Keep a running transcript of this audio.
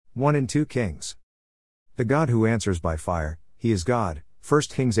1 and 2 Kings. The God who answers by fire, he is God, 1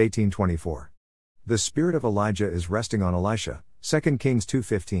 Kings 18:24. The spirit of Elijah is resting on Elisha, 2 Kings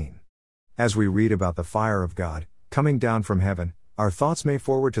 2:15. As we read about the fire of God, coming down from heaven, our thoughts may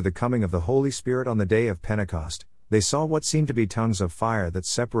forward to the coming of the Holy Spirit on the day of Pentecost. They saw what seemed to be tongues of fire that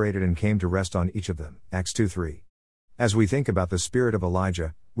separated and came to rest on each of them, Acts 2:3. As we think about the spirit of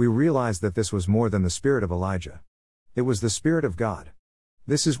Elijah, we realize that this was more than the spirit of Elijah. It was the Spirit of God.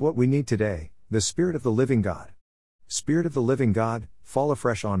 This is what we need today, the Spirit of the living God. Spirit of the living God, fall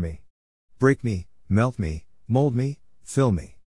afresh on me. Break me, melt me, mold me, fill me.